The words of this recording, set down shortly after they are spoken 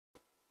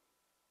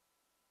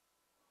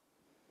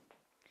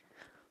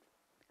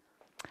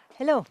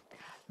Hello,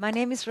 my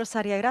name is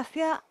Rosaria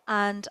Gracia,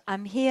 and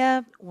I'm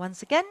here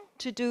once again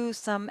to do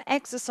some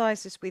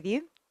exercises with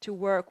you to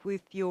work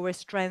with your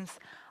strength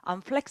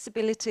and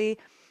flexibility,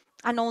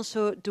 and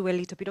also do a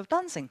little bit of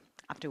dancing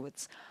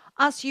afterwards.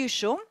 As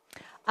usual,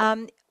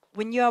 um,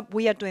 we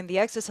are doing the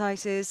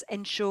exercises,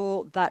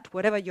 ensure that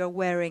whatever you're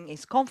wearing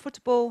is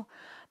comfortable,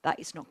 that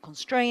is not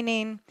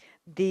constraining.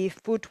 The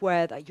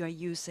footwear that you're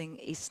using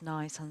is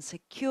nice and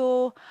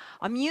secure.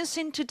 I'm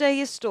using today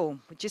a stool,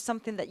 which is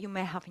something that you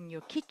may have in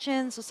your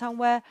kitchens or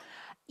somewhere.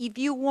 If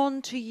you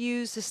want to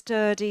use a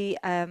sturdy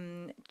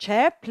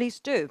chair, please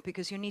do,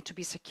 because you need to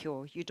be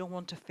secure. You don't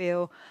want to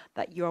feel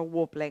that you're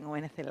wobbling or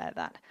anything like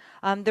that.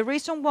 The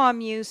reason why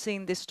I'm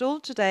using the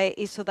stool today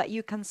is so that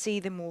you can see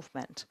the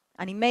movement.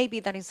 And it may be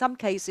that in some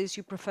cases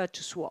you prefer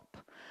to swap.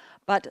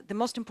 But the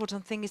most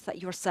important thing is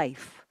that you're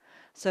safe.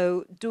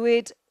 So do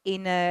it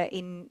in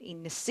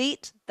a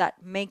seat that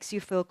makes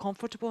you feel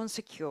comfortable and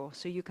secure,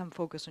 so you can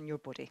focus on your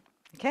body.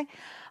 Okay.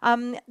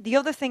 The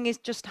other thing is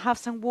just have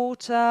some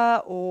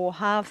water or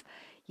have,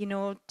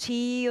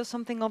 tea or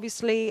something,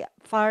 obviously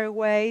far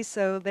away,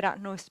 so there are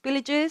no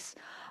spillages.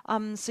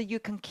 So you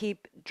can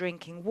keep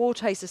drinking.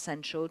 Water is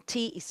essential.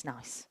 Tea is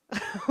nice,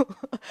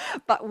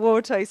 but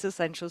water is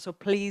essential. So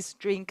please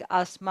drink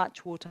as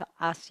much water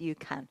as you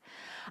can.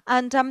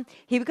 And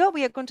here we go.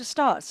 We are going to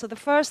start. So the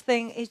first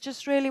thing is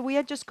just really, we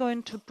are just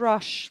going to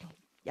brush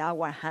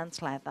our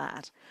hands like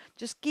that.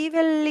 Just give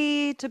a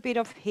little bit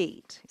of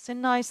heat. It's a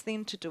nice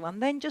thing to do.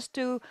 And then just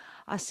do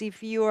as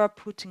if you are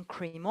putting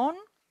cream on.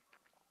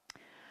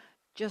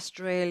 Just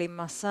really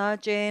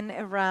massaging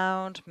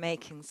around,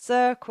 making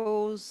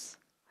circles.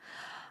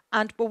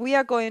 And what we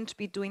are going to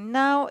be doing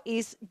now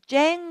is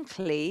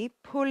gently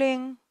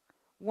pulling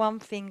one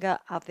finger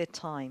at a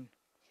time.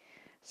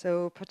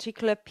 So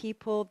particular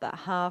people that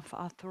have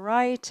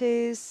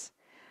arthritis,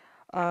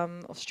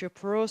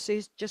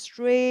 osteoporosis, just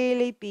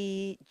really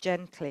be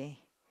gently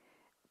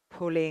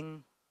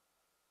pulling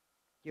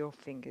your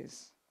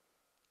fingers.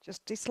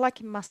 Just it's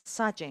like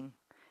massaging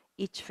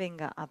each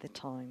finger at a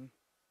time.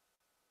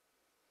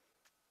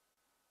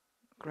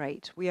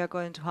 Great. We are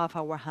going to have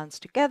our hands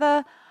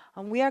together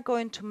and we are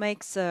going to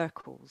make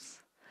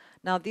circles.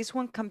 Now this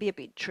one can be a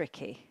bit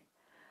tricky,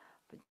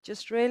 but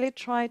just really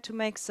try to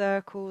make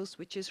circles,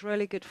 which is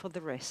really good for the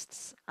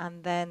wrists.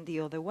 And then the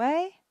other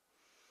way.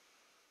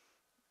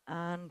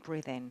 And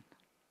breathe in.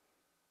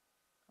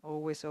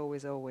 Always,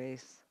 always,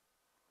 always.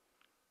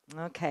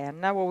 Okay,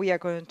 and now what we are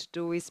going to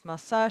do is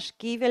massage,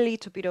 give a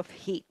little bit of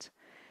heat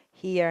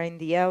here in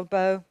the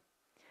elbow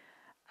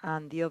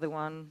and the other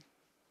one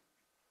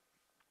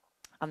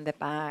on the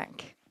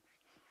back.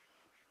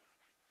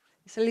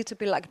 It's a little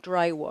bit like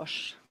dry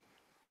wash.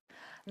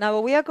 Now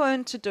what we are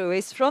going to do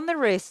is from the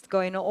wrist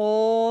going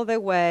all the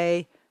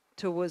way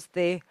towards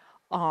the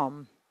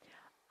arm.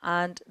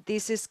 And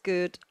this is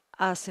good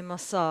as a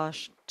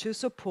massage to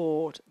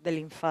support the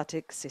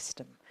lymphatic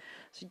system.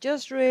 So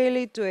just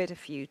really do it a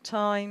few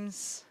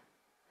times.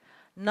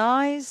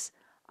 Nice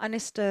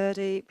and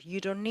sturdy. You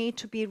don't need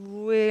to be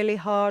really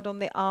hard on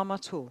the arm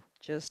at all.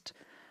 Just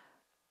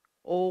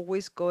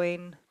always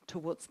going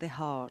towards the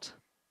heart.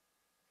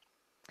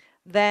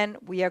 Then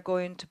we are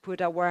going to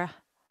put our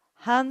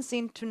hands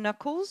into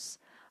knuckles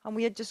and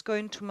we are just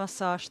going to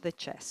massage the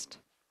chest.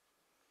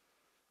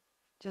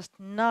 Just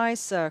nice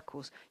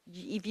circles.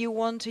 If you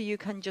want to, you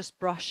can just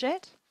brush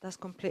it. That's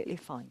completely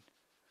fine.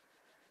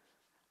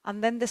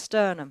 And then the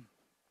sternum.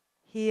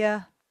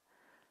 Here,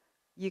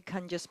 you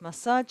can just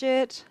massage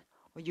it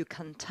or you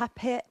can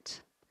tap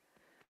it.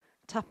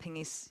 Tapping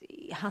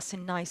it has a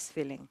nice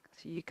feeling,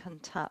 so you can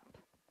tap.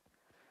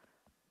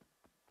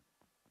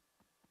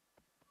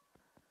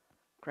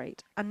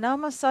 Great. And now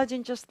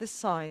massaging just the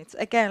sides.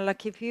 Again,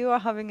 like if you are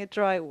having a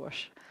dry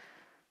wash.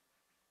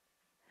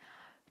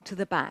 To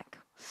the back.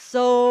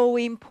 So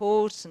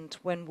important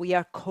when we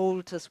are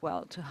cold as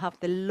well, to have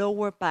the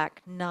lower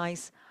back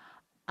nice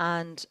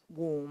and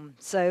warm.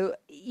 So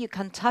you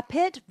can tap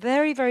it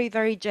very, very,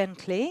 very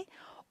gently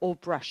or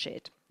brush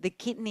it. The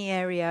kidney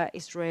area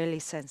is really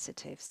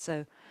sensitive,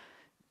 so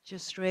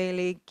just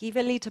really give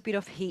a little bit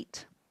of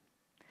heat.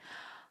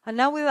 And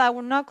now with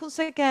our knuckles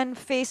again,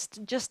 fist,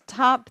 just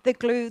tap the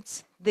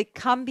glutes. There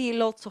can be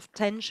lots of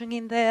tension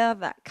in there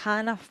that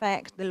can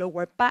affect the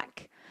lower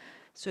back.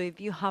 So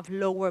if you have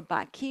lower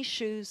back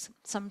issues,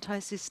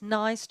 sometimes it's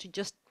nice to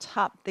just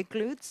tap the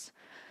glutes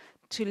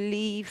to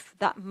leave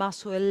that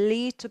muscle a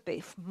little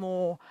bit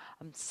more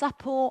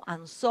supple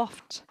and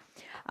soft.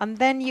 And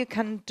then you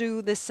can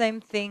do the same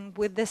thing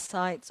with the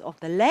sides of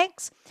the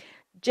legs.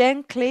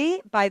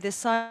 Gently, by the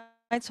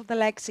sides of the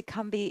legs, it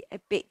can be a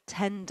bit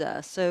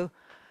tender. So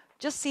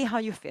just see how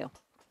you feel.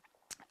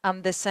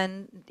 And the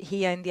send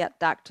here in the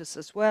adductors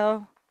as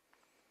well,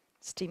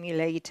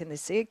 stimulating the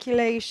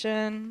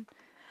circulation.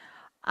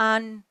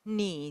 And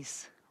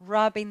knees,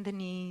 rubbing the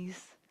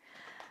knees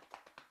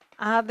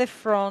at the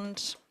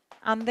front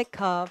and the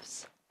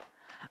calves,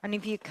 and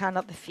if you can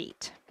at the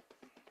feet.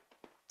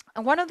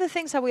 And one of the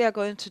things that we are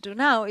going to do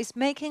now is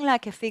making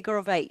like a figure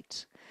of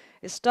 8.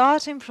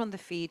 starting from the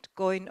feet,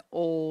 going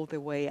all the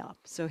way up.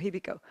 So here we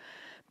go.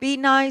 Be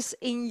nice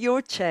in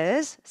your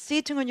chairs,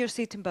 sitting on your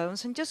sitting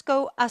bones, and just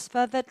go as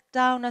further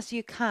down as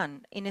you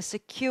can in a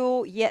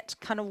secure yet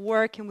kind of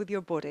working with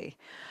your body.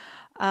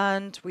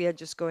 And we are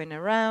just going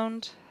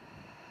around,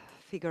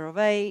 figure of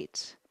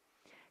 8,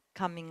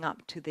 coming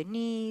up to the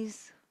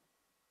knees,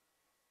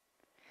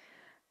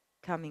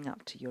 coming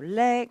up to your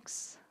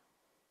legs,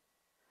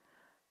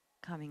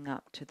 coming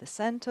up to the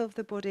center of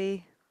the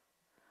body,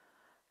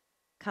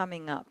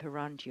 coming up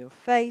around your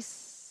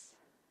face,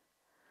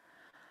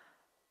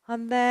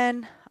 and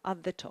then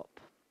at the top.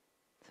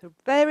 So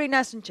very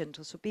nice and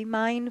gentle, so be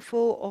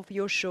mindful of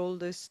your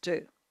shoulders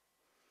too.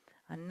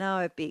 And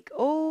now a big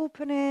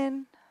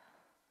opening.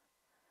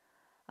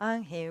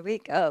 And here we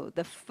go.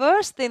 The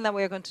first thing that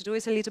we're going to do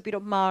is a little bit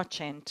of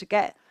marching to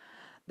get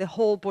the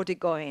whole body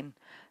going.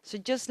 So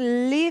just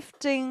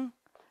lifting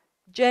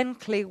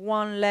gently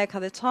one leg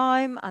at a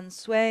time and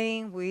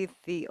swaying with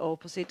the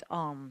opposite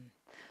arm.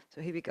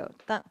 So here we go.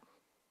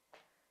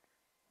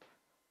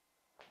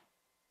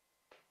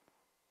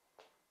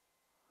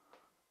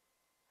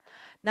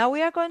 Now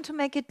we are going to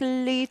make it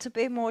a little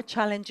bit more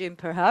challenging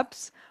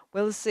perhaps.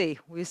 We'll see.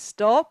 We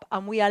stop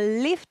and we are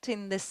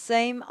lifting the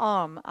same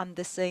arm and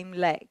the same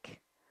leg.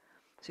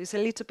 So it's a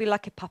little bit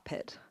like a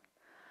puppet.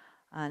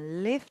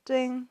 And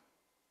lifting.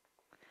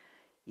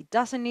 It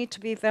doesn't need to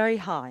be very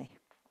high.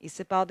 It's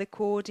about the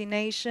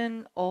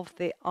coordination of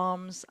the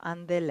arms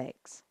and the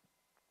legs.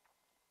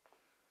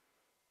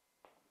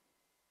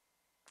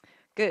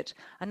 Good.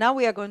 And now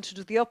we are going to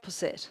do the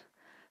opposite.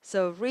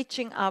 So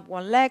reaching up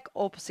one leg,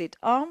 opposite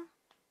arm.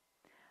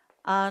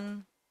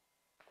 And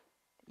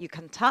you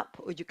can tap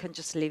or you can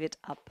just leave it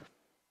up.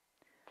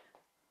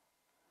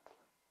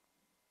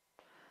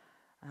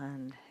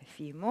 And a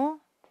few more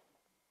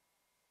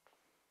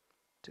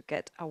to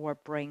get our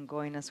brain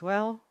going as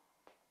well.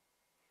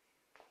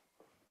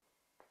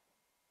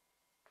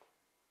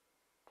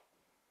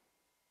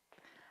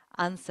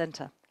 And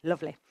center.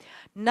 Lovely.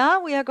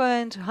 Now we are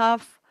going to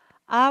have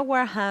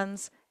our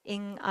hands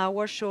in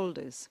our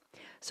shoulders.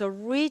 So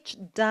reach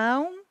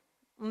down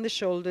on the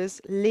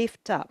shoulders,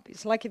 lift up.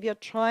 It's like if you're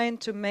trying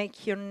to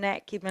make your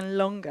neck even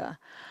longer.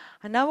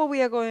 And now what we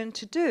are going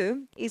to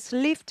do is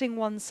lifting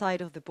one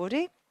side of the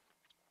body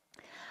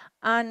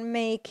and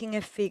making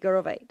a figure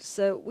of 8.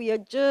 So we are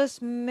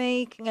just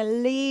making a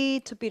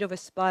little bit of a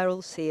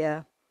spirals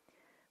here,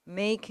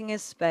 making a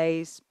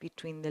space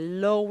between the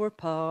lower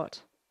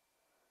part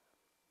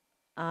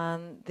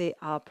and the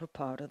upper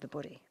part of the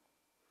body.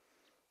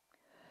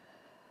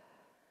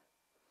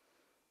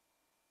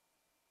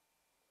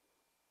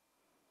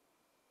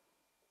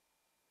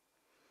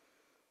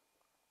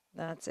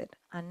 That's it.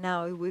 And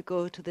now we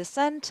go to the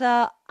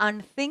center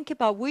and think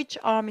about which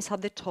arm is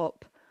at the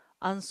top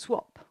and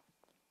swap.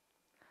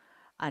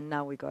 And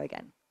now we go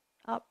again.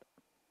 Up.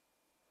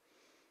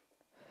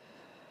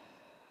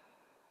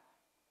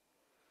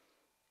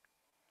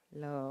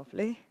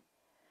 Lovely.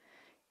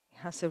 It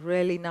has a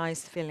really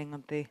nice feeling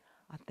at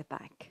the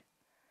back.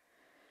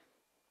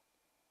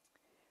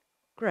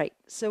 Great.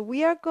 So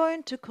we are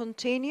going to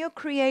continue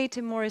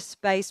creating more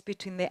space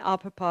between the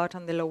upper part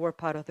and the lower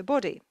part of the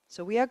body.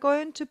 So we are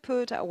going to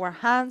put our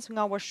hands on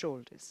our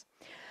shoulders.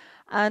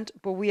 And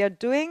what we are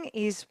doing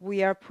is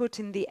we are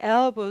putting the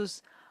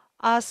elbows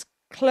as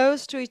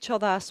close to each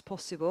other as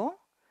possible.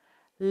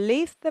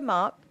 Lift them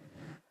up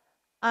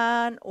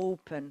and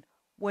open.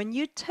 When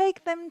you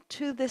take them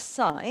to the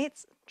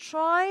sides,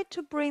 try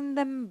to bring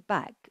them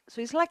back.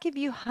 So it's like if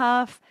you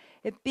have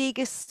a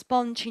big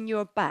sponge in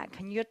your back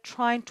and you're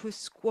trying to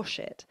squash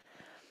it.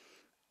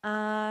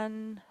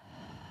 And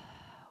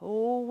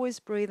always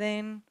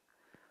breathing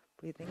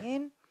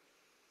in,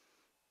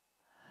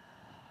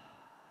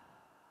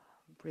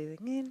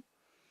 breathing in.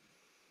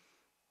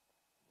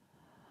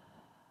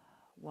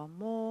 One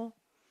more.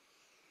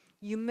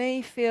 You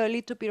may feel a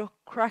little bit of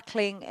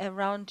crackling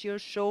around your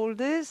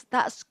shoulders.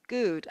 That's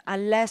good,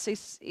 unless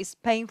it's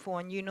painful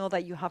and you know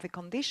that you have a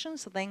condition.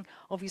 So then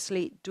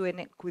obviously doing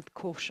it with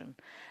caution.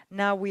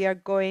 Now we are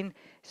going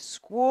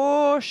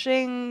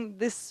squashing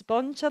the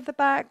sponge at the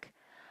back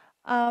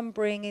and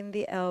bringing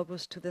the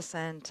elbows to the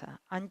center.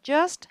 And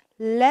just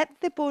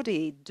let the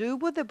body do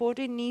what the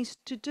body needs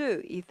to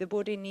do. If the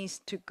body needs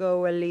to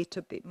go a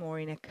little bit more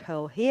in a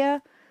curl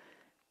here,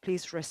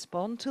 please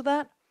respond to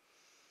that.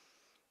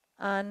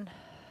 And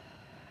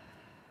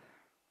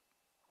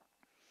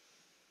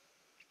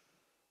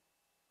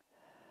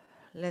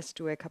let's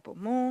do a couple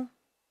more.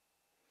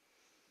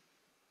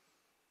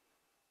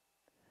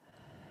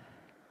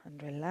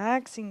 And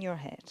relaxing your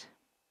head.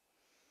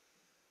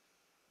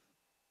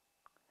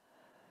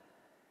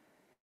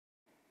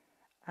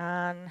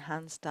 And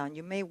hands down.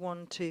 You may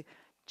want to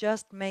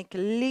just make a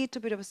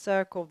little bit of a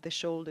circle of the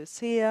shoulders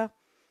here.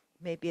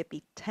 Maybe a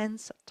bit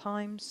tense at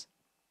times.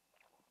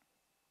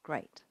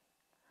 Great.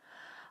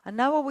 And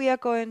now what we are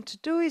going to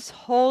do is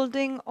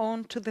holding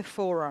on to the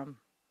forearm.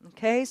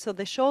 Okay, so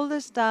the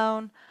shoulders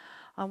down,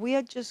 and we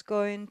are just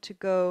going to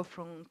go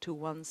from to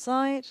one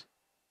side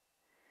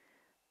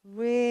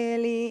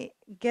Really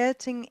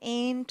getting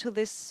into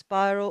the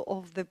spiral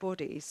of the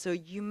body. So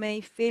you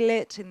may feel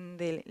it in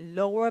the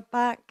lower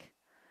back.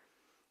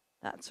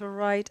 That's all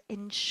right.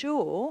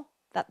 Ensure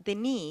that the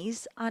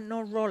knees are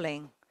not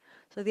rolling.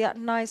 So they are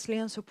nicely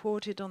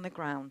unsupported on the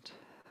ground.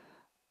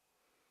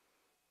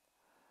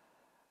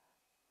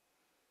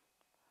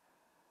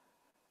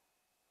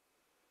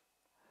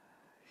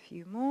 A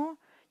few more.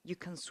 You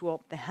can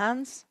swap the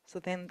hands. So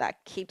then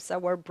that keeps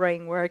our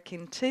brain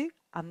working too,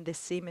 and the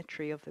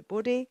symmetry of the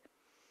body.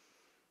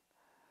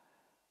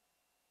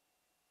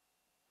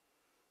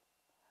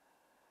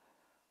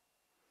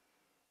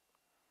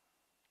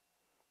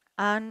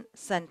 And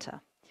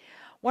center.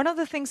 One of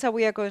the things that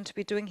we are going to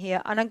be doing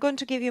here, and I'm going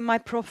to give you my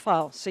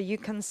profile so you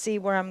can see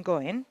where I'm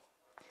going.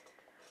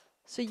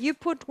 So you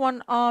put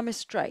one arm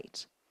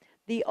straight.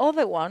 The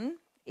other one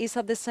is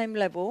at the same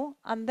level,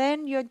 and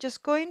then you're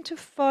just going to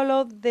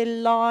follow the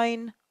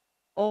line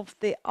of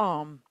the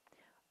arm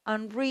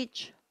and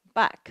reach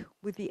back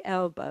with the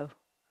elbow,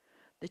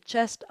 the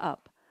chest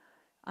up,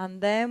 and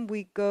then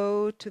we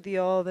go to the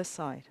other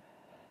side.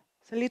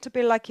 It's a little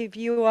bit like if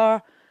you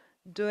are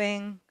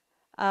doing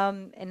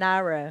an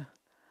arrow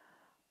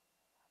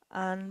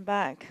and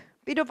back.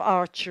 Bit of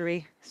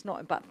archery, it's not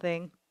a bad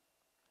thing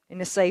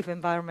in a safe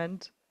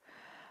environment.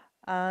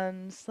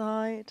 And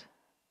side,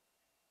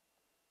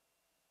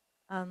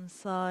 and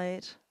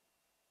side,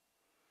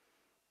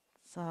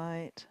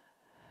 side,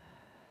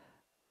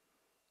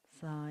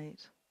 side.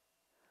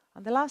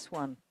 And the last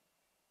one.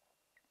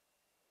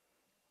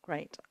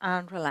 Great,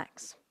 and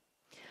relax.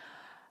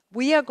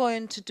 We are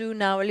going to do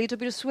now a little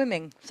bit of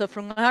swimming. So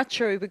from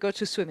archery, we go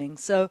to swimming.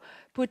 So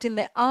putting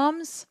the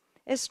arms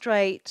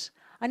straight,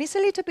 and it's a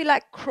little bit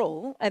like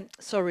crawl,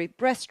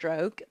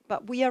 breaststroke,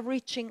 but we are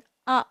reaching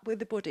up with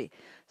the body.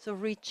 So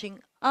reaching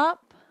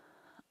up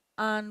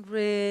and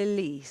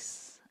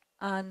release,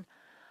 and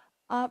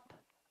up,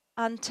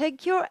 and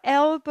take your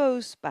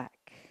elbows back.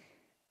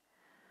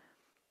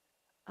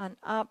 And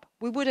up.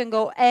 We wouldn't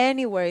go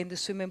anywhere in the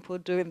swimming pool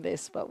doing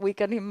this, but we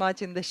can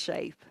imagine the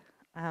shape.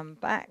 And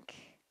back,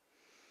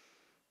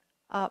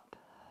 up,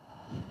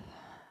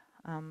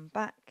 and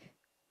back,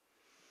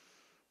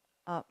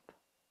 up,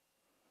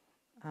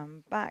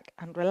 and back,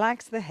 and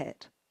relax the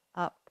head,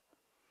 up,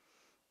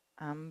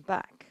 and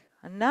back.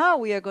 And now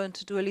we are going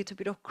to do a little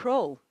bit of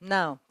crawl.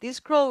 Now, this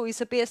crawl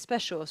is a bit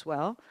special as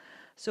well.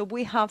 So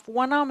we have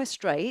one arm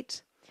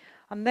straight,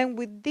 and then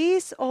with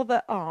this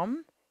other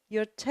arm,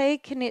 you're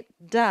taking it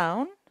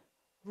down,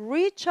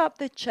 reach up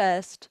the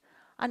chest,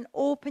 and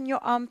open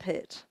your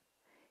armpit.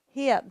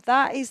 Here,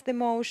 that is the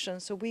motion,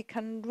 so we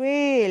can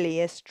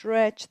really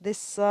stretch the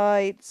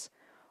sides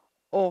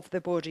of the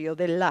body, or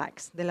the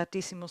legs, the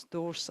latissimus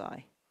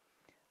dorsi.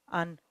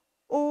 And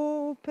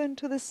open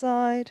to the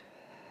side.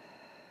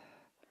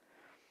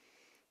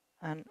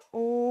 And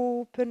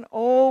open.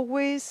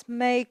 Always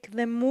make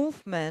the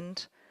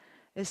movement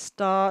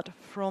start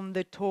from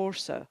the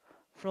torso,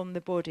 from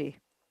the body,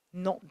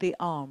 not the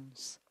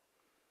arms.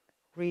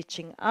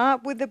 Reaching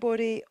up with the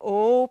body,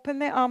 open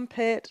the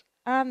armpit,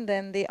 and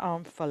then the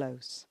arm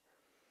follows.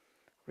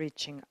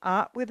 Reaching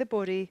up with the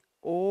body,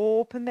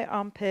 open the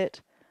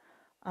armpit,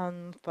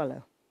 and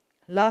follow.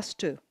 Last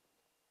two.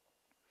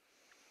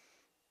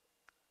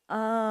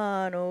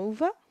 And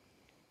over.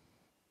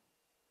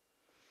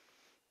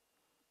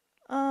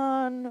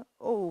 And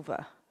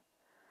over.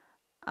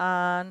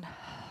 And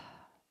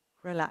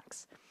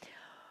relax.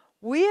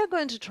 We are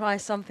going to try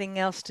something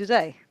else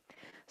today.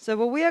 So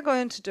what we are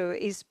going to do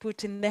is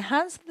put in the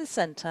hands at the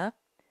center,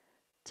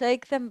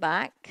 take them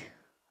back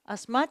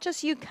as much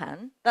as you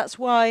can. That's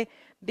why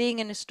being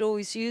in a stool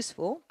is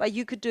useful, but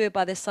you could do it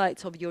by the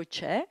sides of your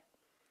chair.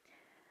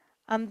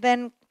 And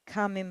then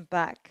coming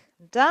back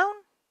down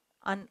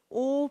and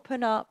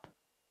open up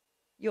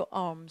your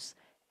arms.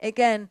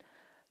 Again,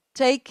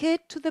 take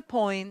it to the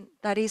point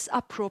that is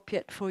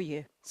appropriate for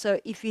you. So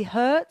if it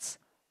hurts,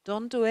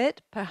 don't do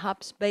it.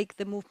 Perhaps make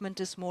the movement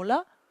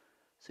smaller.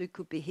 So it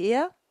could be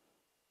here.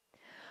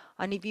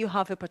 And if you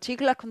have a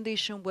particular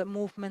condition where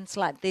movements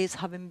like this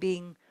haven't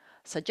been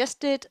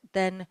suggested,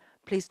 then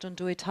please don't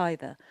do it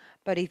either.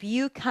 But if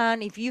you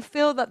can, if you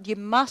feel that your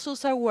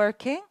muscles are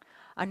working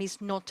and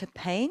it's not a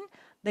pain,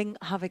 then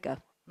have a go.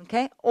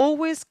 Okay?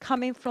 Always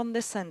coming from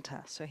the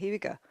center. So here we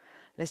go.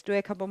 Let's do it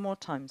a couple more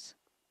times.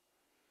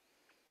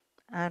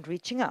 And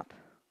reaching up.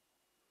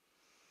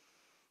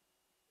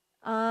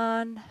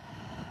 And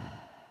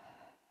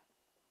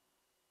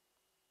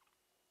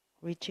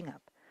reaching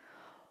up.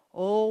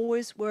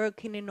 Always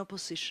working in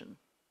opposition.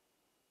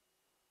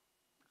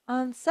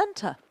 And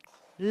center.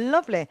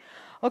 Lovely.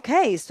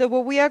 Okay, so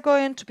what we are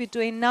going to be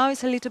doing now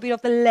is a little bit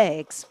of the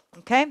legs.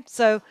 Okay,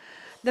 so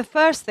the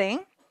first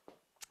thing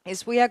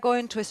is we are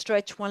going to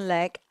stretch one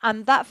leg,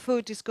 and that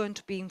foot is going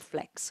to be in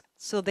flex.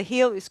 So the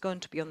heel is going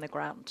to be on the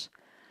ground.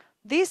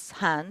 This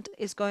hand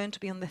is going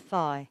to be on the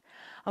thigh.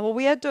 And what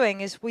we are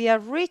doing is we are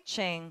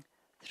reaching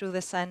through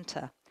the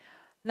center.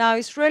 Now,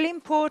 it's really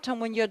important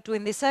when you're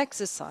doing this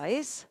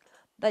exercise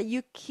that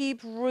you keep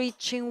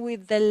reaching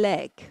with the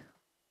leg.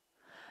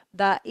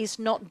 that is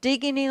not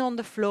digging in on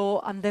the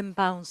floor and then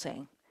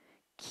bouncing.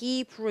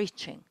 Keep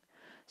reaching.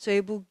 So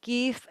it will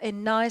give a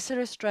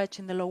nicer stretch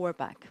in the lower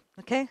back.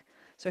 Okay?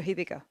 So here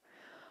we go.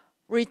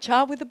 Reach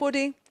out with the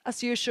body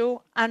as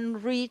usual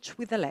and reach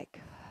with the leg.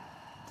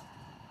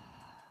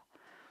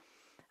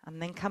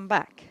 And then come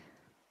back.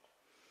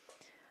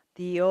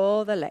 The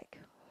other leg.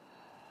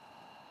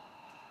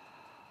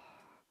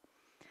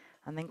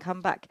 And then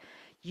come back.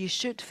 You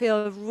should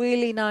feel a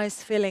really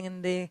nice feeling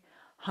in the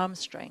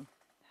hamstring.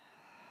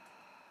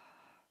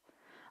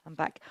 And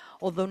back.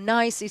 Although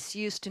nice is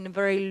used in a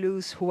very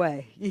loose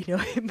way. You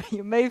know,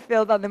 you may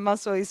feel that the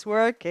muscle is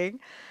working,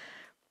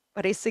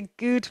 but it's a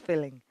good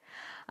feeling.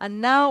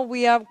 And now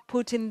we are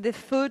putting the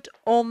foot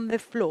on the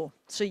floor.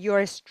 So you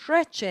are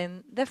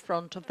stretching the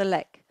front of the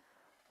leg.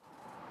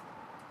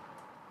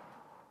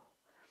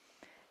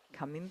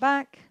 Coming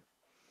back.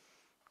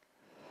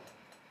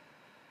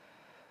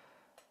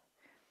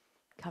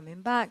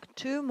 Coming back.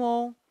 2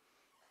 more.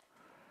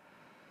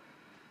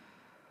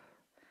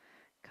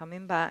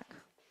 Coming back.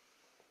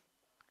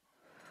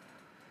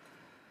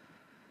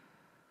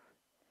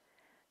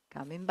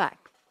 Coming back.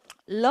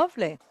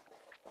 Lovely.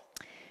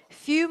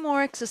 Few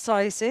more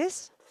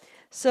exercises.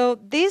 So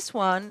this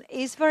one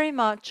is very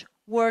much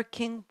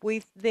working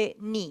with the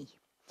knee.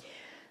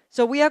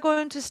 So we are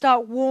going to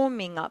start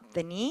warming up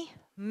the knee,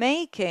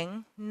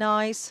 making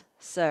nice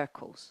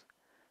circles.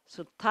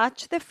 So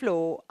touch the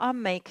floor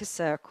and make a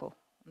circle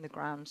on the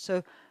ground.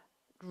 So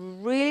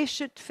really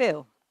should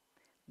feel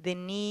the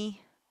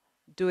knee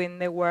doing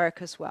the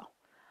work as well.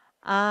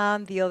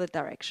 And the other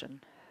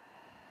direction.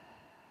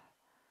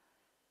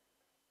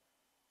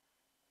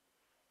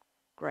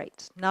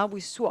 Great. Now we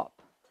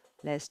swap.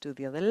 Let's do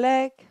the other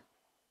leg.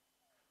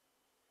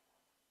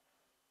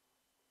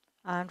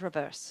 And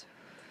reverse.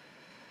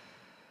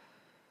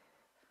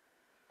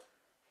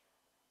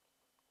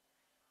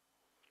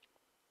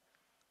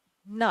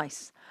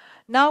 Nice.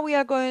 Now we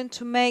are going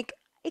to make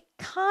a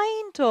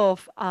kind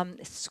of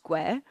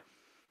square.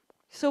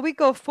 So we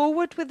go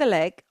forward with the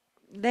leg,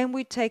 then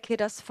we take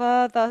it as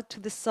further to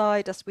the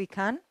side as we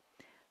can,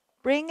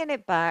 bringing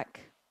it back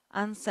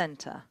and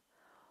center.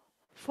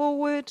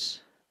 Forward,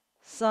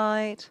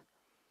 side,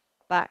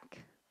 back,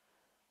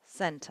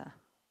 center.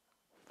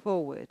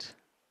 Forward,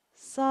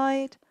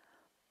 side,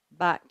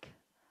 back,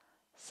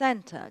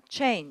 center.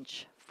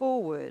 Change.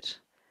 Forward,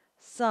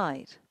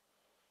 side,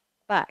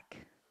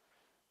 back,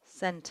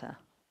 center.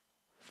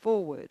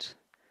 Forward,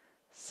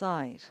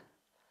 side,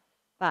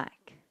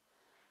 back,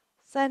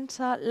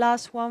 center.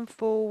 Last one.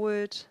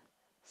 Forward,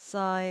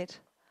 side,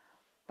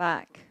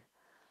 back,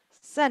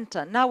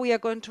 center. Now we are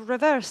going to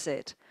reverse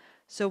it.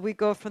 So we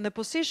go from the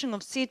position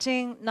of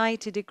sitting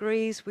 90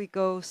 degrees, we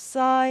go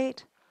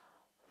side,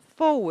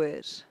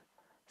 forward,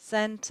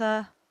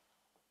 center,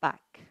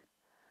 back,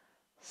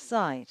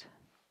 side,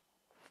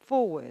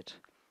 forward,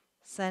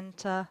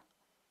 center,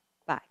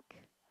 back,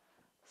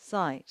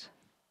 side,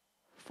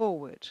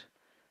 forward,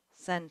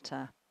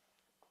 center,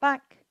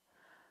 back,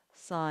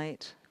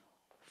 side,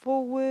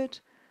 forward,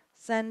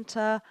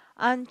 center,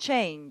 and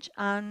change,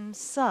 and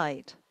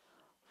side,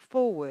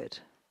 forward,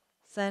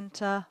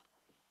 center,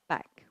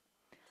 back,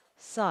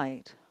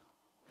 side,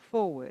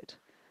 forward,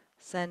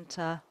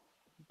 center,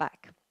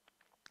 back,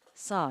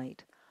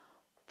 side,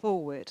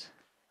 forward,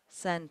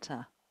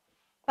 center,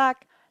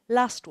 back.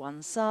 Last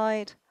one,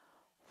 side,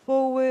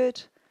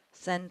 forward,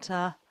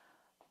 center,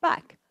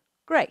 back.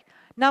 Great.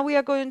 Now we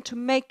are going to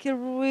make a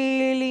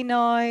really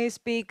nice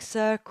big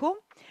circle,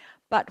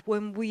 but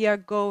when we are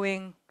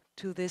going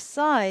to the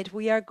side,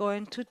 we are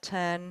going to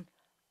turn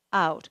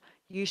out.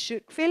 You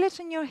should feel it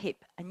in your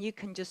hip, and you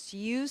can just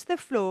use the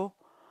floor,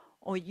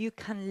 or you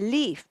can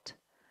lift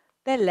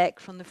the leg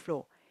from the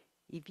floor.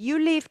 If you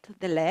lift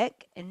the leg,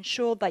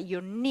 ensure that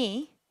your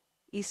knee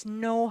is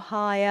no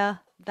higher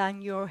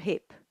than your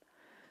hip.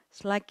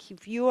 It's like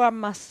if you are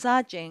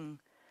massaging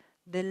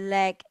the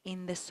leg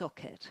in the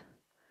socket.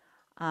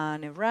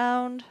 And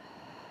around,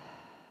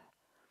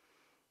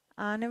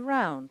 and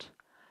around.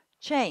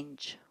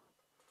 Change.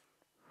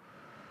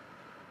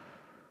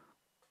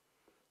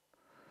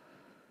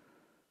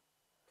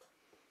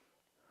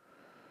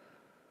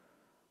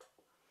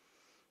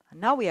 And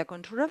now we are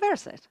going to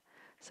reverse it.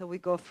 So we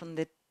go from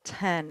the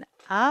turn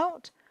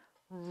out,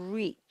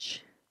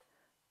 reach,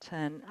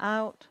 turn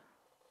out,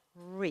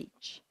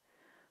 reach,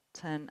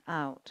 turn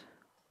out,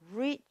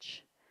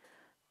 reach,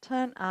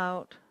 turn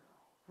out,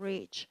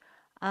 reach,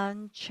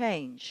 and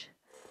change.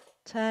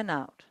 Turn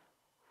out,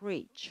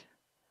 reach,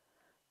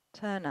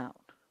 turn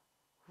out,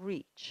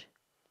 reach,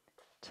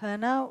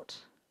 turn out,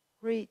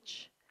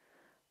 reach,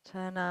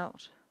 turn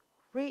out,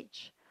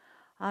 reach,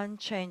 and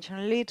change. And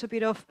a little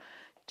bit of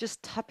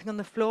just tapping on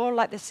the floor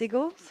like the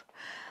seagulls.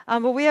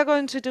 And what we are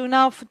going to do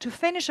now to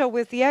finish up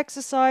with the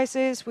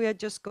exercises, we are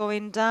just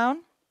going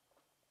down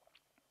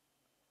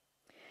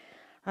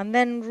and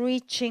then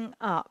reaching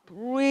up,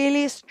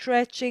 really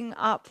stretching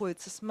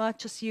upwards as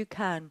much as you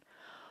can.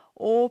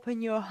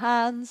 Open your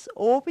hands,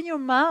 open your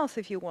mouth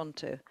if you want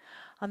to.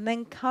 And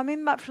then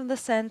coming back from the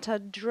center,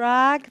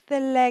 drag the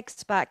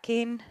legs back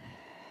in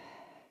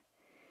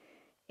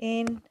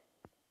in.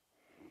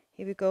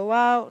 Here we go,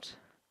 out,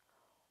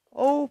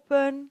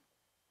 open,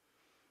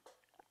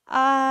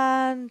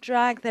 and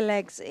drag the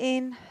legs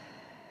in,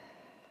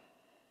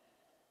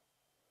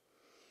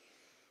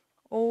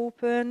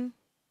 open,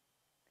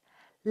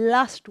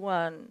 last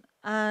one,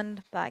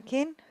 and back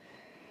in,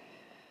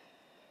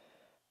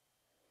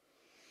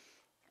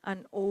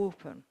 and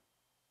open.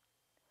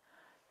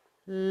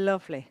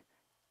 Lovely.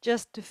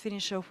 Just to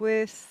finish off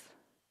with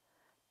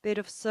a bit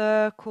of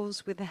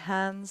circles with the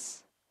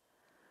hands.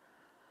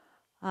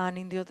 And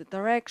in the other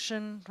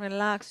direction,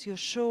 relax your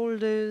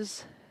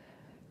shoulders.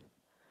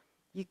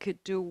 You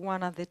could do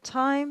one at a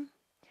time,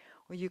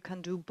 or you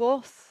can do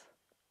both.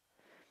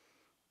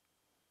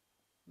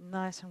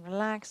 Nice and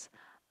relaxed.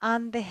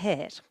 And the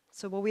head.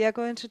 So what we are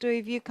going to do,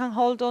 if you can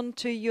hold on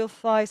to your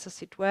thighs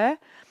as it were,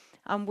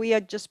 and we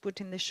are just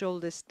putting the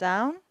shoulders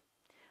down.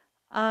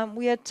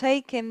 We are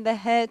taking the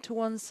head to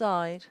one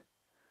side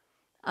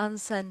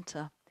and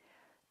center.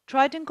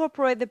 Try to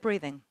incorporate the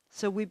breathing.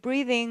 So we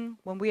breathe in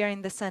when we are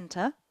in the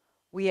center.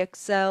 We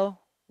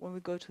exhale when we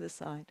go to the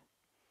side.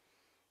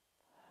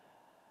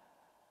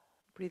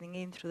 Breathing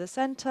in through the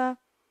center,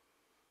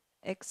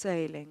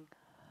 exhaling.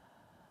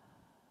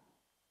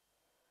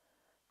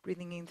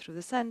 Breathing in through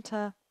the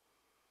center,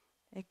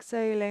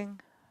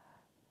 exhaling.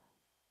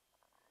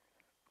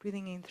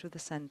 Breathing in through the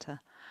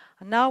center.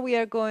 And now we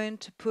are going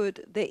to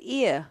put the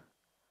ear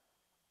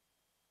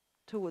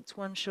towards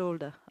one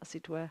shoulder, as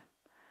it were,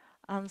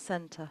 and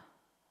center.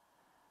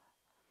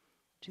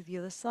 To the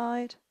other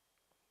side,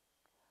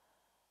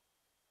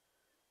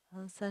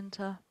 and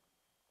center.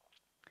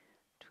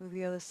 To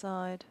the other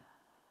side,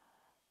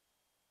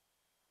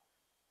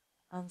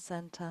 and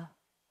center.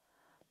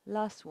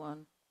 Last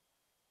one.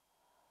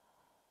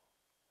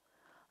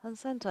 And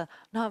center.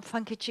 Now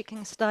funky chicken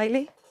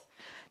styly.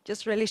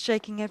 Just really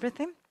shaking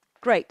everything.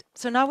 Great.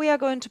 So now we are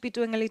going to be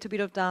doing a little bit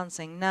of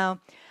dancing. Now,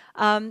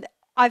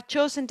 I've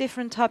chosen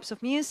different types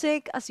of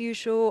music. As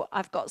usual,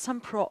 I've got some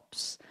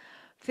props.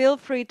 Feel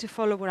free to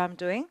follow what I'm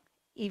doing.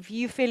 If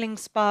you feel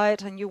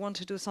inspired and you want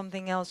to do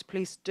something else,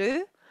 please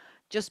do.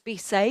 Just be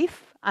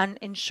safe and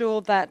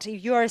ensure that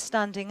if you are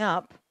standing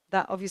up,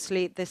 that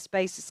obviously the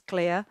space is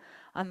clear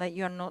and that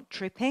you're not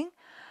tripping.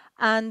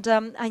 And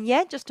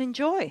yeah, just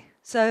enjoy.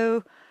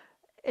 So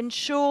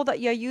ensure that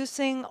you're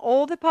using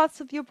all the parts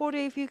of your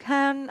body if you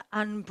can,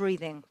 and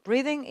breathing.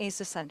 Breathing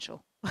is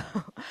essential.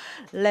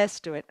 Let's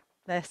do it.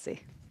 Let's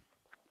see.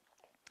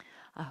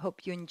 I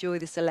hope you enjoy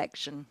the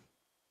selection.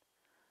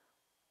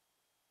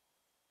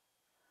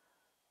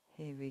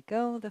 Here we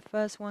go. The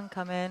first one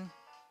come in.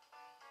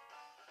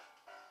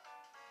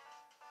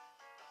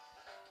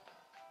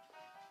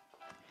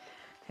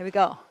 Here we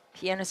go.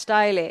 Piano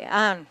style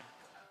and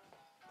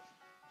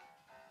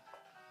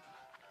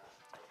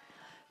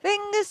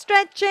finger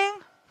stretching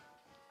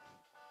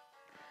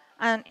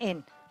and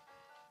in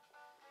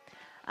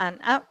and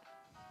out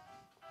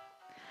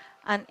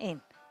and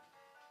in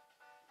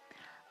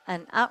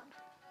and out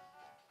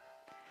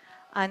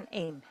and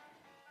in,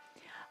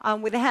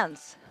 and with the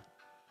hands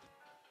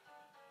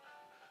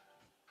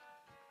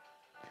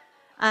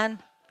and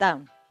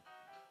down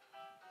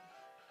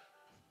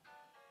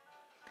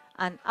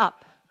and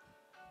up.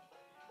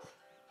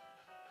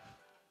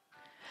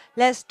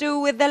 Let's do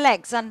with the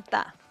legs and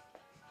that.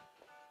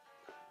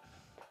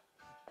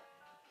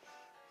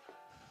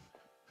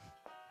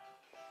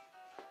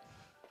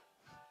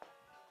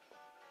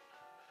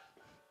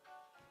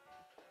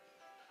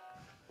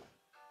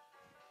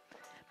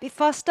 Be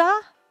faster.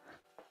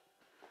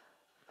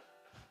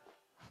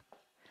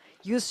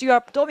 Use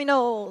your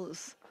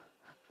abdominals.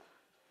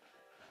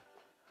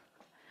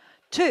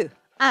 2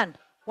 and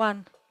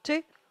 1,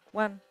 2,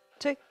 1,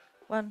 2,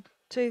 1,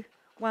 2,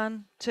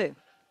 1, 2.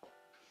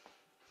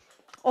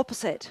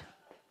 Opposite.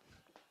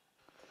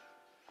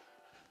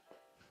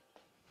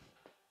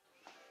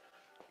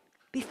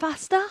 Be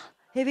faster.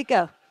 Here we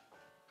go.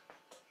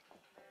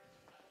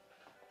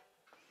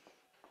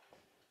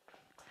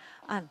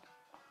 And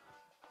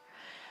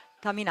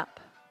coming up.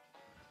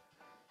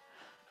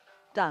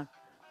 Down.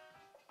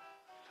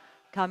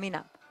 Coming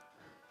up.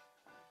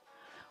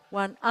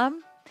 One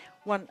arm,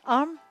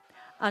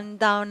 and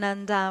down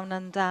and down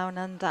and down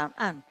and down.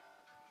 And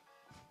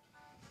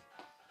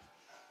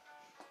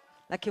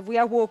like if we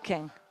are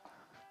walking.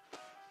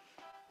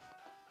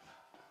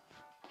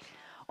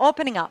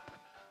 Opening up.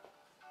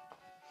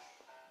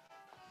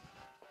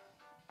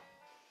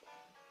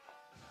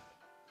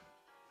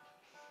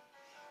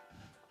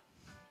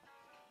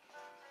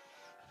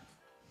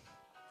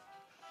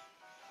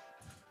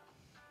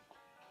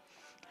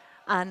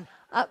 And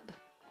up,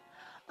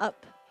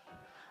 up,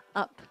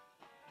 up,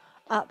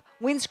 up.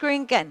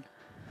 Windscreen again.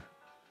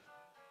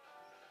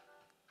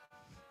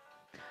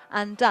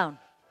 And down.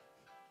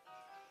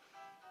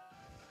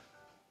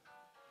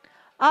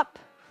 Up.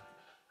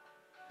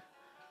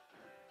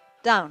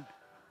 Down.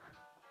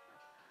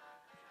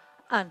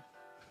 And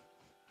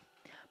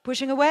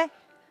pushing away.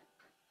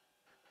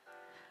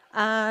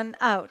 And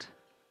out.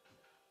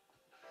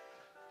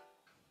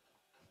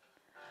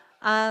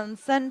 And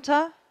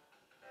center.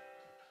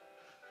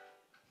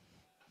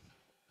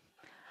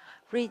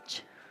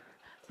 reach,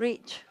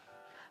 reach,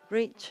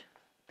 reach,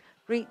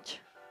 reach,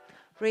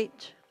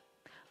 reach,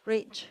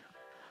 reach,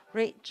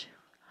 reach,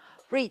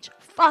 reach,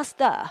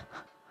 faster.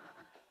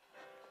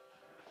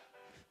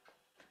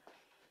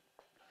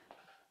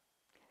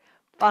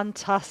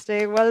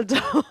 Fantastic, well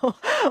done,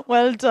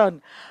 well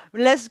done.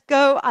 Let's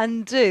go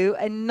and do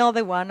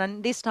another one,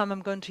 and this time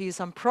I'm going to use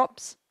some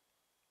props.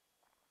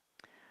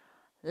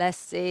 Let's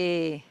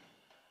see.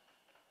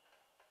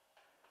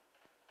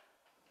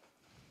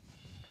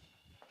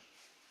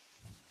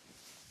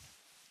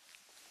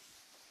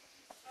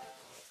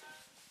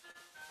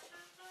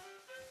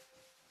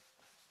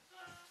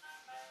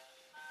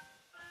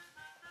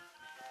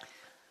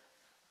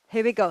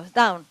 Here we go,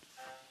 down.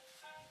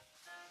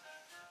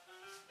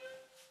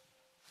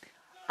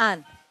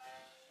 And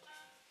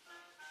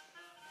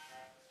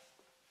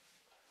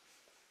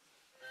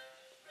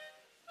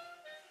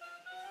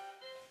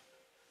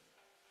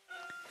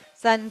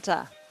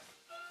center.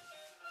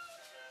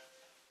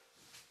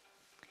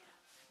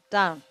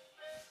 Down.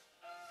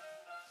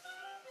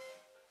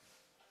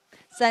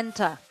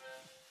 Center.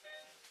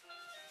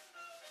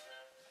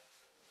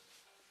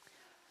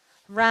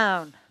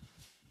 Round.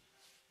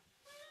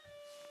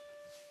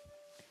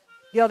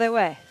 The other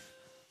way.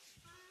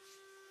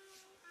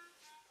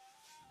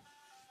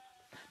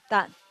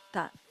 That,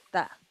 that,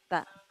 that,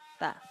 that,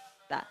 that,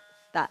 that,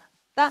 that,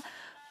 that.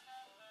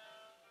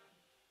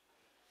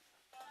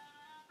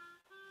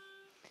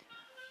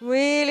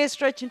 Really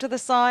stretching to the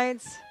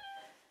sides.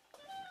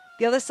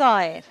 The other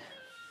side.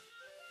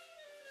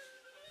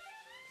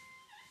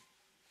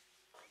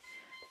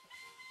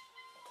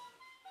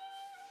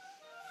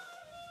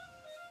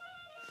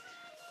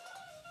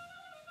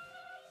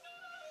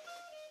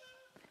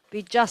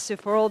 Be jazzy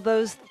for all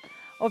those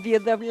of you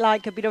that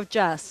like a bit of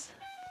jazz.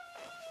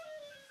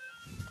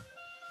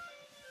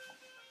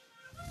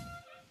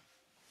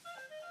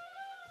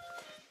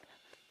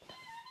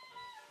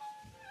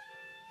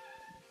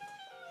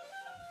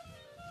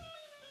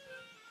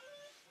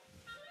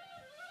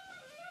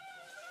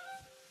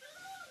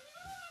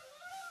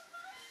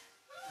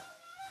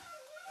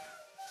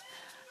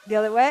 The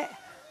other way.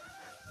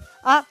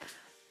 Up.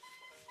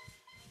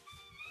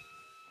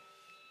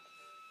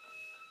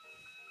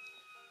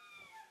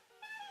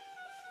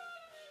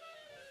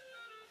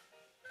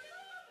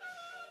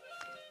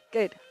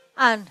 Good.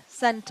 And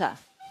center.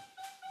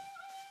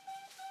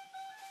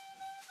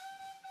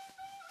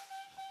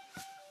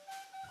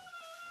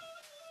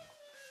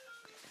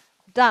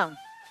 Down.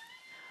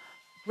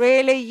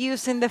 Really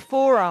using the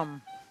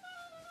forearm.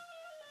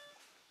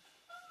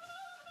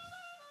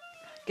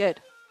 Good.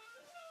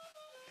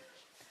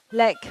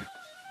 Leg,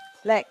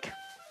 leg,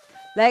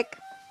 leg,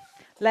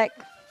 leg,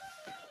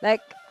 leg,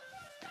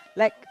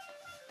 leg,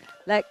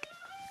 leg,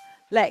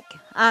 leg,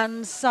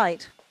 and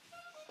side.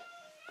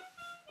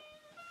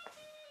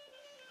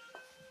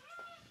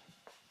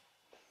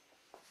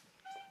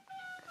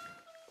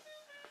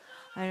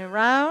 And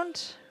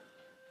around,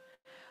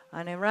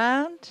 and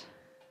around,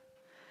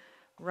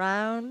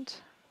 round,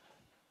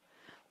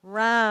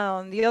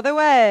 round, the other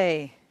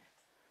way.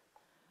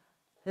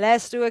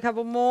 Let's do a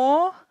couple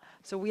more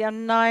so we are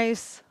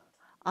nice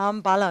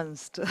and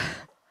balanced.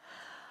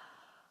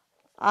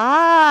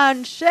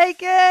 And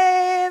shaking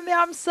the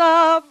arms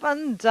up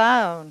and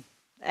down.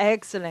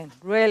 Excellent,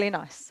 really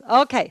nice.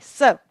 Okay,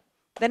 so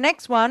the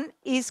next one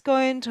is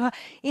going to,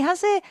 it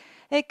has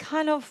a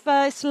kind of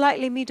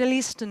slightly Middle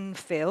Eastern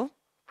feel,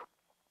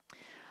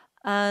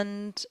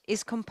 and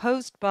is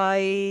composed by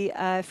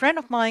a friend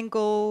of mine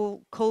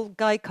called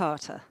Guy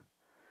Carter.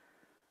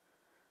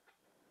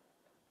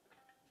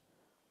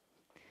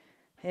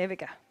 Here we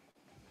go.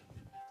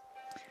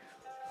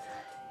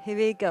 Here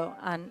we go,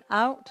 and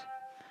out,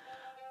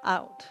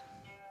 out.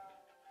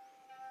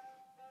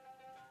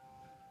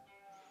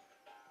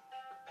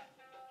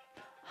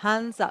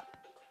 Hands up.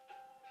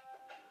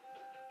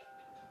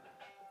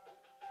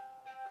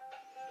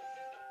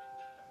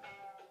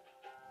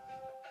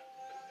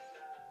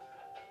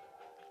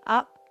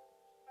 Up.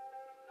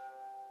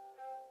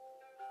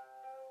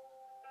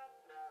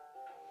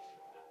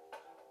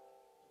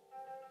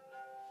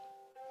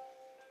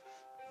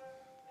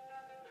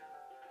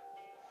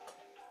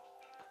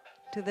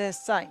 To the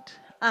side,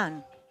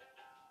 and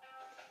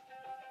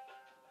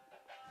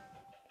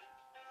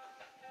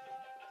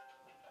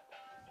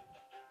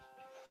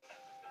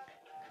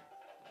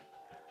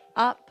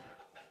up,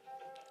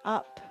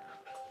 up,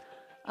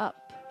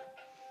 up,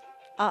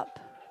 up,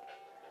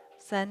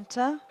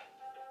 center,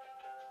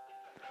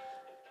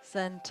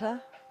 center,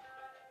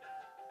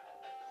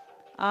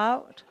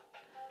 out,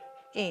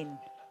 in,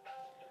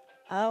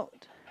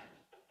 out,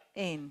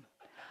 in,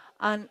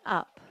 and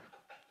up,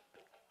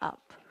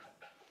 up,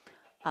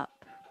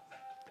 up,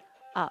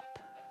 up.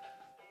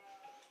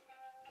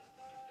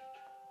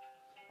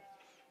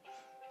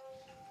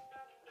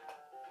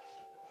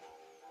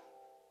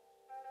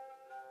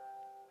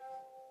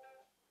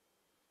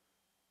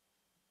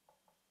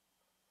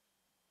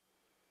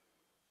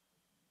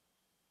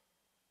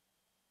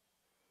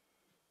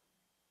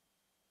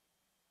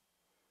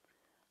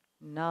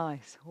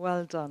 Nice.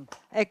 Well done.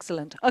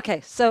 Excellent.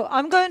 Okay, so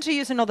I'm going to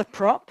use another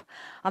prop,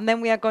 and then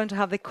we are going to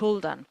have the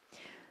cool down.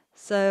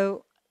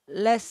 So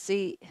let's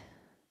see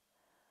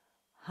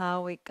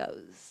how it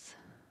goes.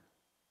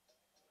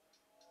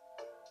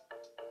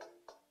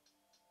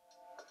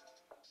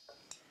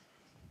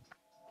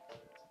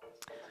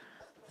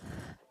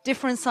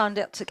 Different sound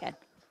yet again.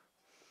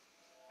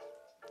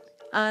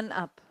 And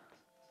up.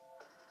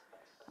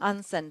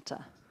 And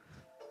center.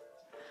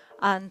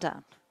 And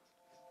down.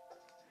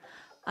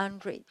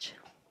 And reach.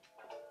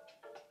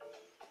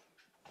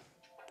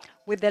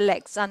 With the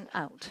legs and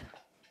out.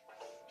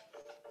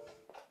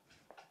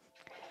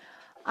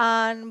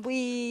 And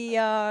we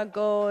are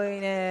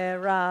going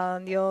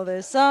around the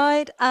other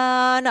side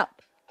and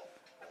up.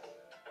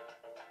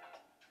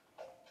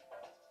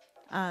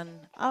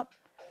 And up.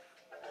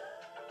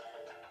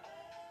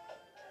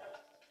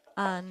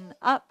 And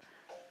up.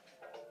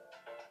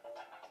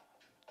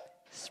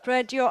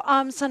 Spread your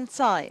arms and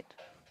side.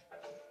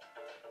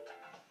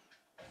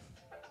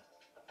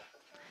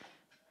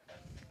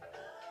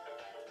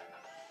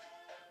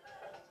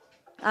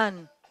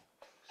 And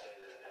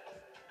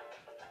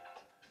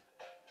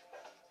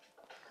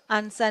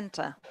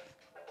center.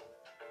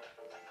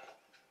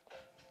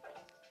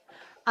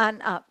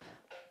 And up.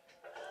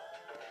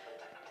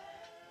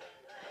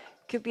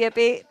 Could be a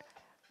bit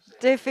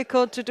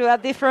difficult to do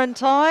at different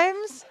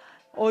times,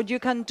 or you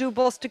can do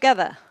both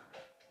together.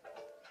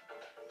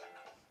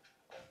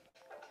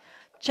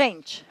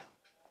 Change.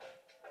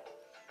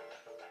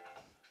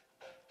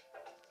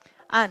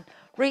 And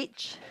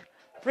reach,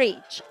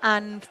 reach,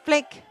 and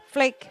flick,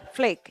 flick,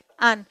 flick,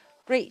 and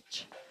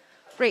reach,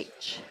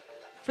 reach,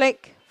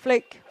 flick,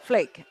 flick,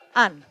 flick,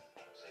 and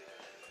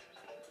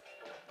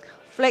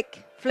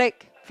flick,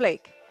 flick,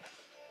 flick,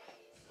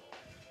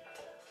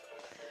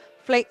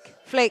 flick,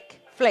 flick,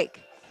 flick,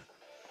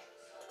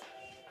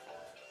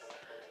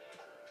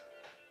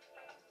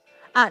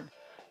 and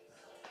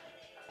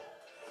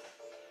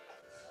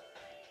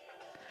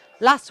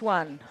last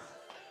one,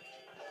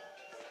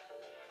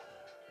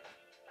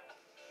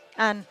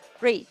 and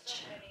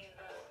reach,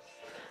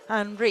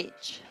 and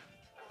reach,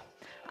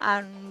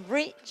 and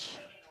reach,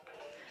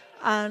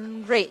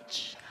 and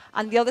reach,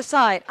 and the other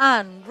side,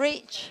 and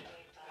reach,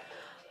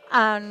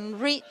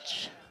 and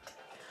reach,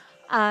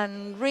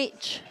 and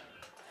reach,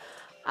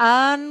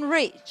 and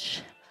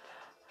reach,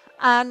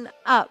 and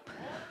up,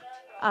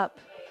 up,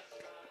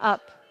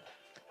 up,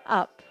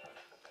 up,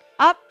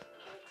 up,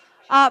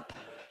 up,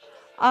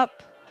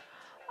 up,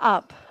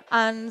 up,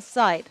 and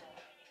side,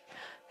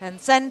 and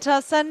center,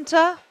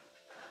 center,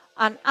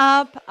 and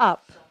up,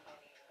 up,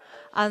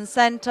 and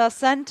center,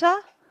 center,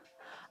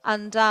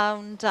 and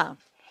down, down,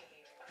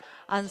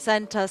 and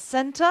center,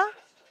 center,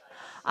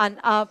 and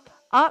up,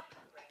 up,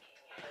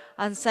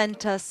 and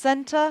center,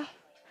 center.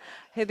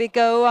 Here we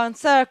go, and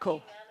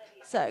circle,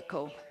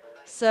 circle,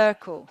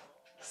 circle,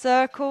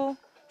 circle,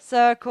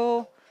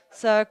 circle,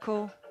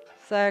 circle,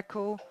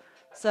 circle,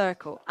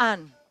 circle,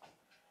 and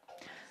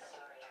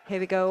here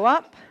we go,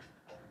 up,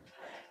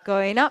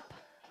 going up,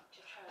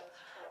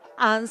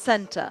 and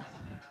center,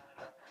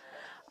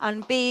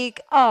 and big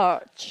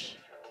arch,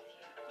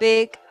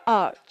 big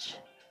arch,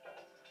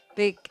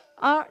 big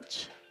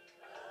arch,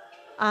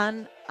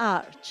 and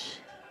arch,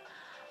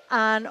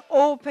 and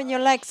open your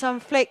legs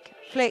and flick,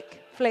 flick,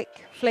 flick,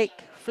 flick,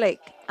 flick,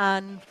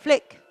 and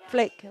flick,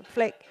 flick,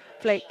 flick,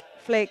 flick,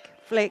 flick,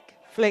 flick,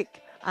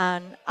 flick,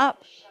 and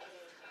up,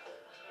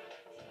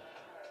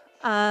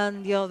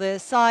 and the other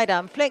side,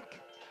 and flick.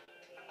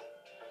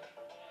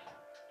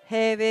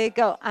 Here we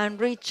go, and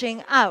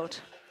reaching out,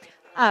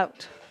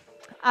 out,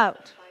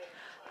 out,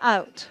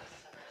 out,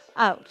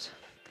 out,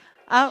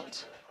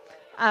 out,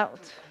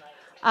 out,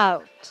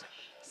 out,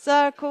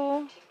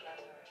 circle,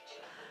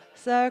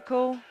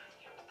 circle,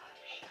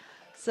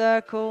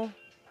 circle,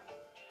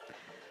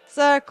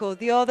 circle,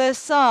 the other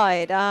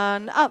side,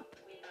 and up,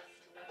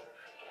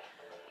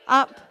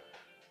 up,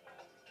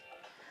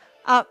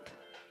 up,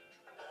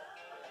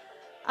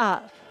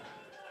 up.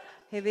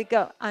 Here we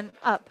go, and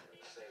up.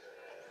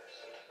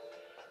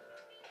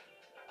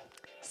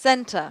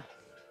 Center.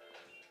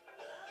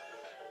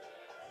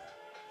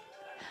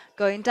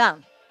 Going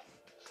down.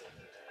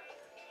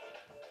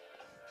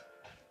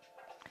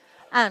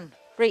 And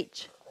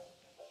reach.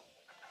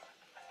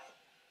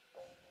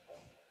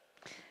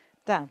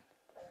 Down.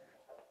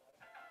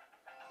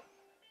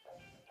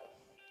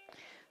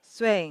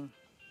 Swaying.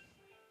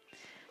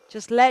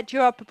 Just let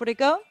your upper body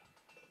go.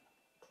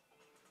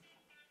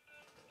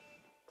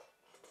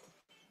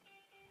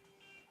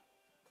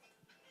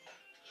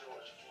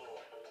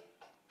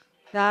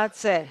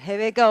 That's it. Here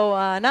we go.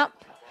 And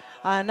up,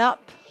 and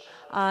up,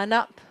 and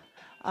up,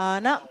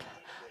 and up,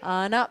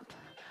 and up,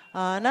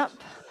 and up,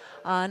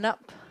 and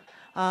up,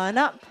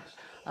 and up,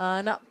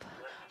 and up,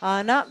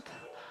 and up,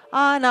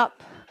 and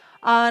up,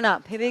 and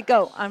up. Here we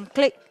go. And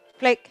flick,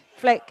 flick,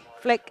 flick,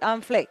 flick,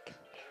 and flick.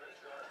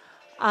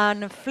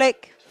 And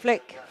flick,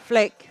 flick,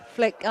 flick,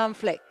 flick, and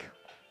flick.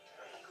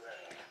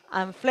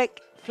 And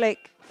flick,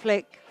 flick,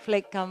 flick,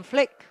 flick, and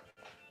flick.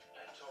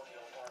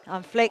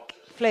 And flick,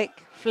 flick,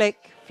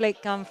 flick,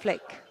 flick, and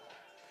flick.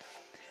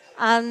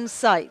 And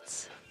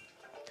sides.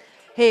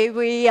 Here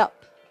we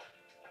up.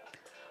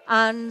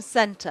 And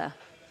center.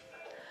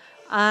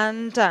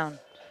 And down.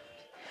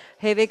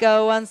 Here we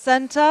go, and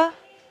center.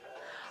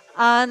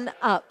 And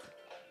up.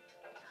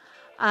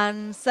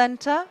 And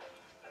center.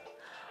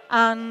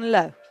 And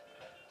low.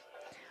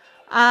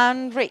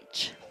 And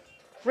reach.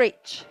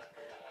 Reach.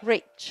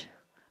 Reach.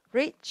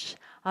 Reach.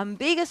 And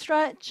bigger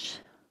stretch.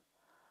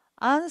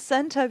 And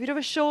center. A bit of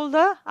a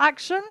shoulder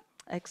action.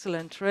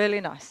 Excellent.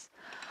 Really nice.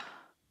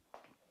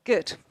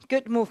 Good,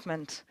 good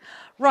movement.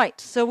 Right,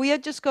 so we are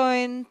just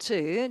going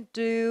to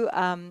do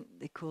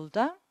the cool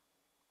down.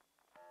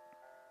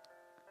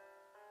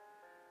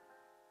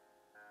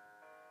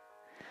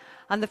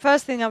 And the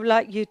first thing I would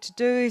like you to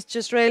do is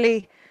just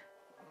really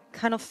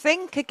kind of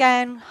think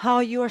again how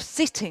you are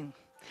sitting.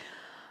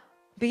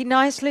 Be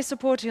nicely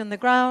supported on the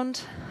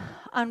ground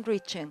and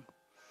reaching.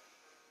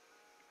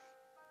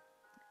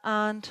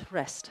 And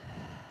rest.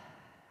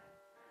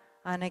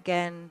 And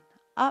again,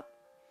 up.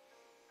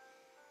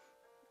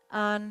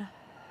 And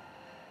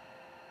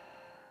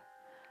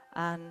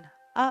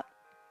up.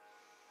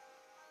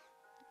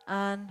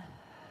 And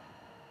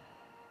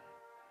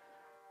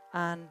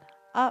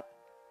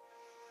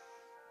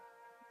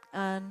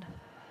up.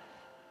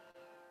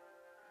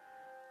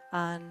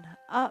 And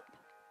up.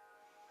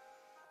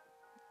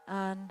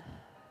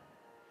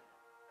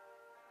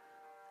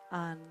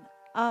 And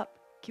up.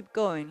 Keep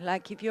going,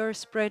 like if you're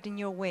spreading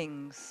your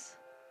wings.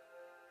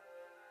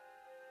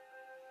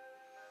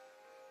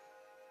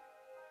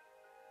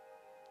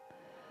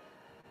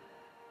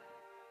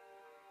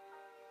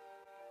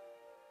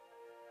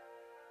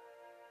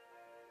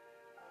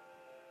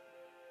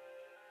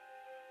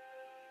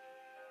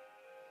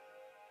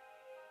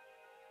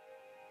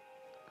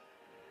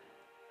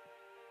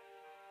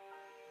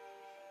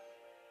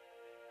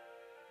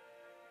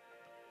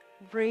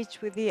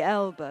 Reach with the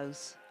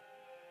elbows.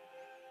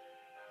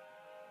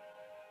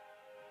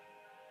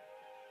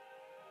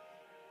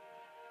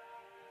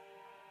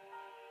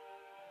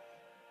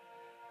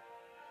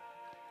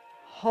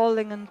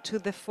 Holding onto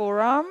the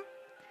forearm.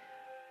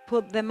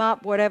 Put them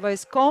up wherever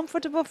is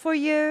comfortable for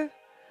you.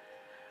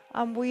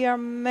 And we are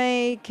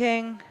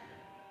making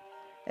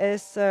a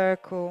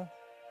circle.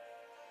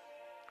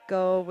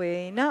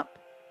 Going up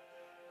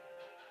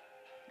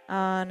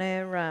and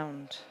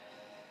around.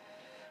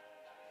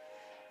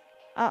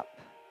 Up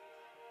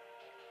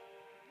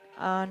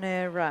and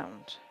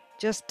around.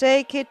 Just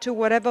take it to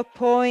whatever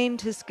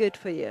point is good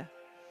for you.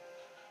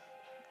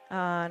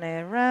 And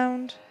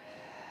around.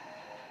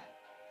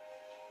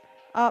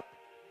 Up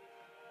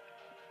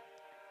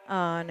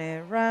and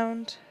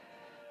around.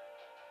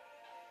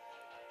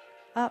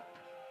 Up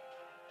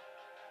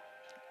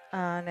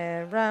and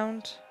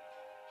around.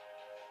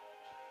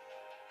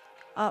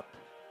 Up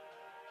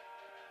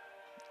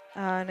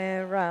and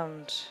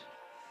around.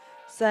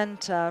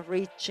 Center,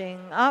 reaching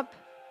up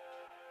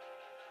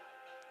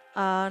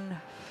and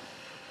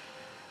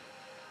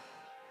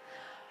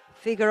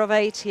figure of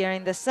 8 here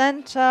in the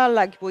center,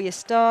 like we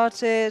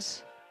started.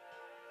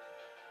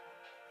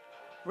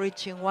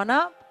 Reaching one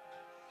up,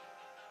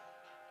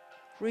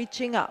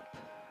 reaching up.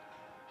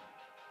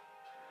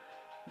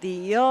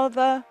 The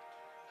other,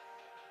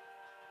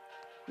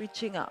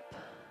 reaching up.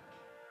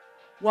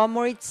 One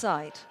more each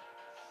side.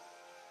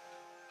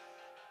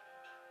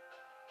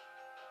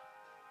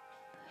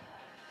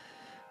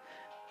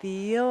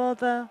 The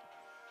other,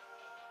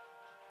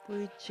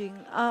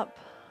 reaching up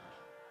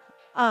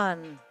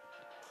and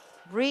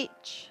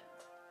reach,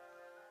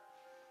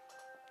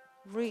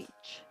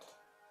 reach,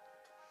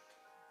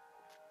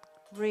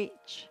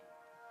 reach,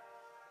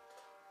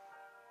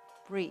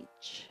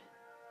 reach.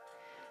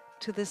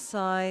 To the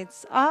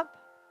sides, up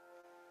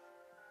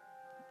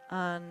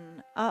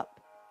and up.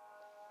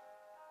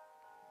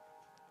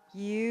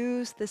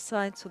 Use the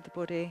sides of the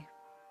body.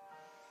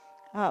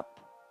 Up.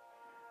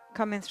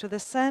 Coming through the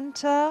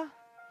center.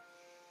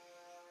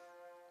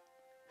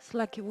 It's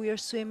like we are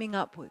swimming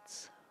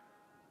upwards.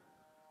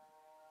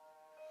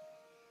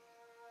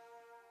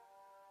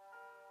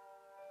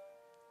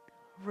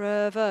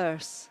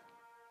 Reverse.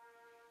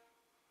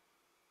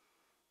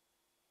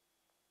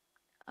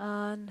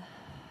 And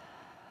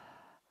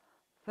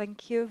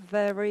thank you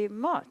very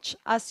much.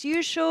 As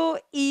usual,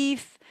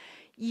 if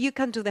you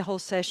can do the whole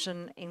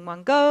session in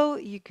one go,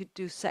 you could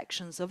do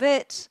sections of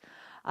it.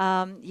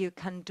 You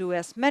can do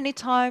as many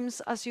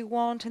times as you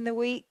want in the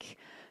week.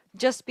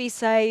 Just be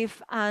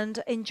safe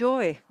and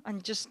enjoy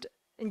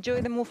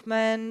the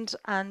movement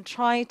and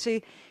try to,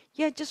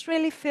 just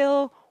really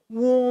feel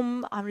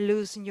warm and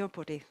loose in your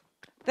body.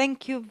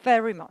 Thank you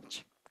very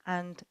much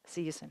and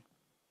see you soon.